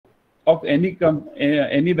of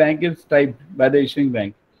any bank is typed by the issuing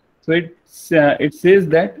bank, so it says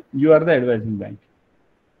that you are the advising bank.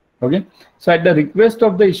 Okay, so at the request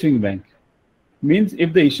of the issuing bank means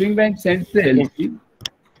if the issuing bank sends the LC,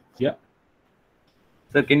 yeah.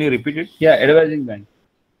 Sir, can you repeat it? Yeah, advising bank.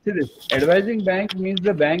 See this, advising bank means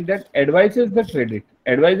the bank that advises the credit.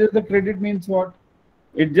 Advises the credit means what?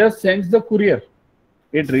 It just sends the courier.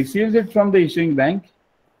 It receives it from the issuing bank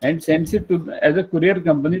and sends it to as a courier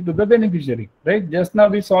company to the beneficiary, right? Just now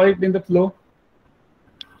we saw it in the flow.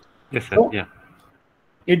 Yes, sir. So yeah.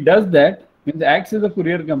 It does that, means acts as a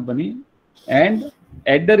courier company and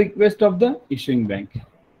at the request of the issuing bank.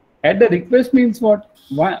 At the request means what?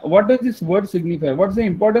 What does this word signify? What's the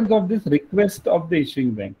importance of this request of the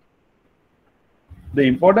issuing bank? The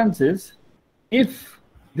importance is if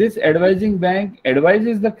this advising bank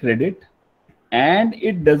advises the credit and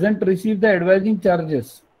it doesn't receive the advising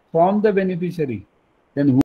charges from the beneficiary, then who